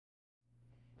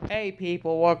Hey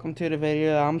people, welcome to the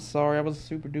video. I'm sorry I was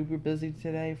super duper busy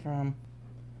today I'm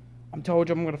told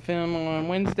you I'm gonna film on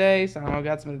Wednesday, so I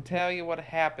got something to tell you what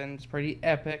happened. It's pretty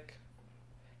epic.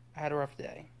 I had a rough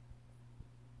day.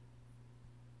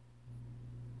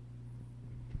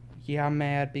 Yeah, I'm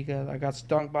mad because I got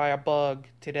stung by a bug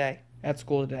today at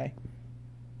school today.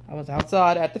 I was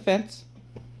outside at the fence,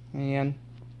 and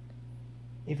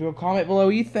if you'll comment below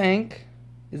what you think,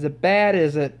 is it bad,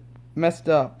 is it messed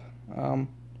up? What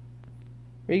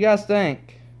do you guys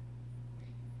think?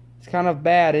 It's kind of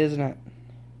bad, isn't it?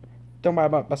 Don't worry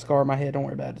about my scar on my head. Don't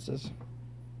worry about it. Don't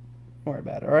worry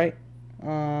about it, alright?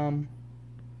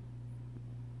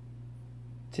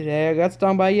 Today I got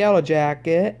stung by a yellow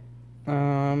jacket.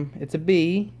 It's a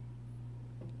bee.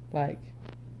 It's like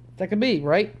a bee,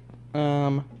 right?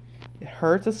 It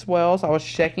hurts, it swells. I was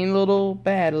shaking a little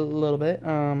bit.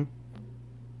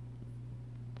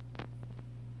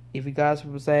 If you guys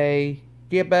would say,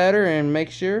 get better and make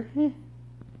sure.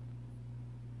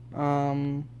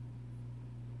 I'm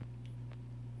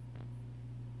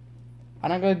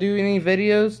not gonna do any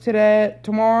videos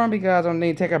tomorrow because I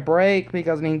need to take a break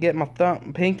because I need to get my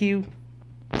pinky.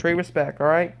 Treat respect, all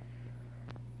right.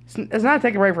 It's not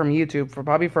take a break from YouTube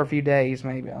probably for a few days,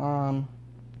 maybe. I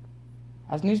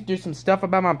just need to do some stuff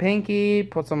about my pinky.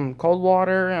 Put some cold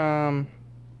water. I'm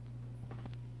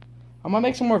gonna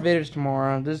make some more videos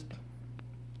tomorrow. Just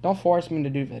don't force me to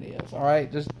do videos, all right.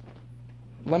 Just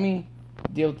let me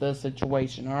deal with this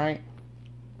situation, all right.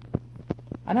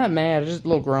 I'm not mad, I'm just a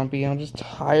little grumpy. I'm just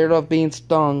tired of being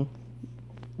stung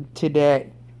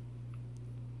today.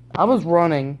 I was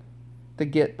running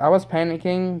I was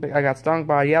panicking, but I got stung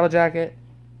by a yellow jacket.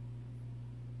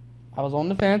 I was on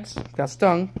the fence, got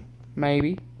stung,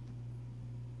 maybe.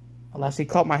 Unless he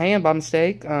caught my hand by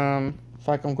mistake. It's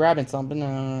like I'm grabbing something, I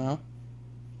don't know.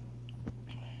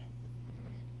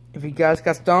 If you guys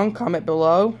got stung, comment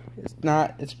below. It's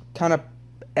kind of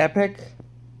epic.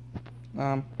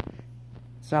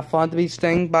 It's not fun to be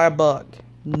stung by a bug.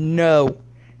 No.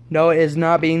 No, it is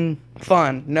not being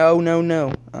fun. No.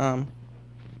 I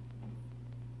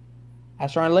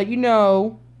was trying to let you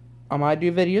know I might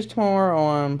do videos tomorrow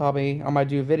I might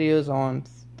do videos on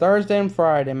Thursday and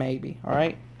Friday maybe,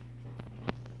 alright?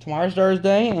 Tomorrow's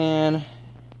Thursday and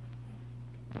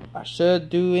I should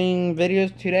doing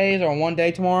videos 2 days or 1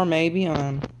 day tomorrow maybe.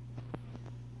 I'm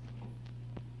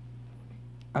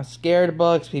scared of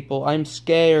bugs, people. I'm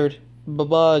scared.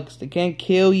 Bugs, they can't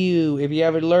kill you if you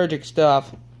have allergic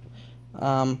stuff.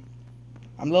 I'm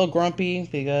a little grumpy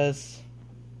because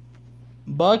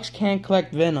bugs can't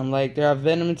collect venom. Like, they have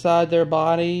venom inside their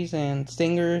bodies and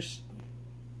stingers.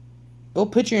 It'll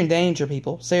put you in danger,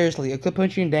 people. Seriously, it could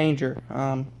put you in danger.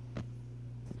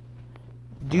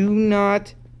 Do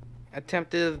not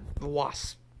attempt the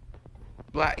wasp.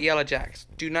 Yellow jacks.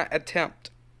 Do not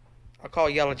attempt. I'll call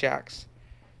yellow jacks.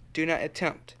 Do not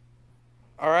attempt.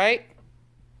 Alright?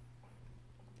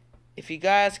 If you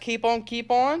guys keep on,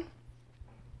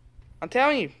 I'm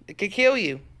telling you, it could kill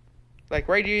you. Like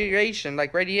radiation,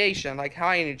 like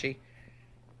high energy.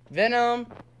 Venom,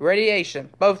 radiation,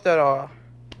 both that are.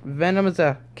 Venom is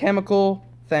a chemical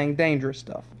thing, dangerous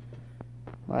stuff.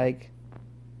 Like,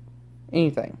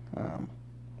 anything.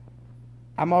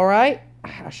 I'm alright.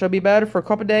 I should be better for a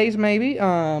couple days, maybe.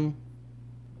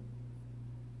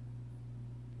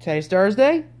 Today's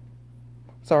Thursday.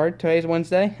 Sorry, today's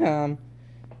Wednesday.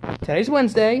 Today's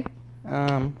Wednesday.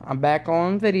 I'm back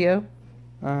on video.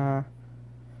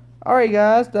 Alright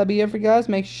guys, that'll be it for you guys.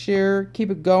 Make sure keep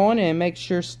it going and make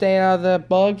sure stay out of the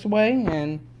bugs way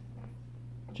and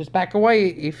just back away.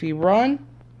 If you run,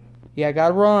 yeah,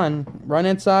 gotta run. Run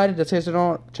inside just so they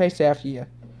don't chase after you.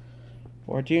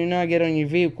 Or do not get on your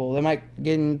vehicle. They might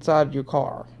get inside your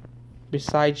car.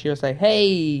 Besides you say, hey,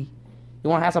 you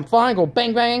wanna have some fun? Go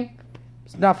bang bang.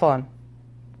 It's not fun.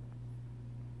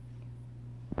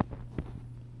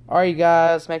 Alright, you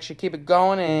guys, make sure you keep it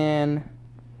going and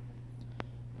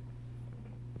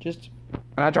I'm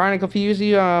not trying to confuse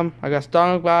you. I got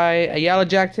stung by a yellow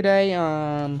jack today.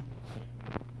 Alright,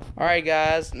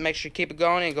 guys, make sure you keep it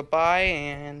going and goodbye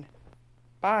and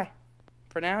bye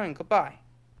for now and goodbye.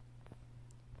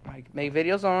 I make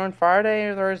videos on Friday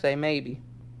or Thursday, maybe.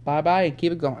 Bye bye and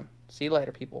keep it going. See you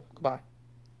later, people. Goodbye.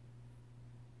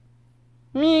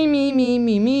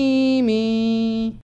 Me.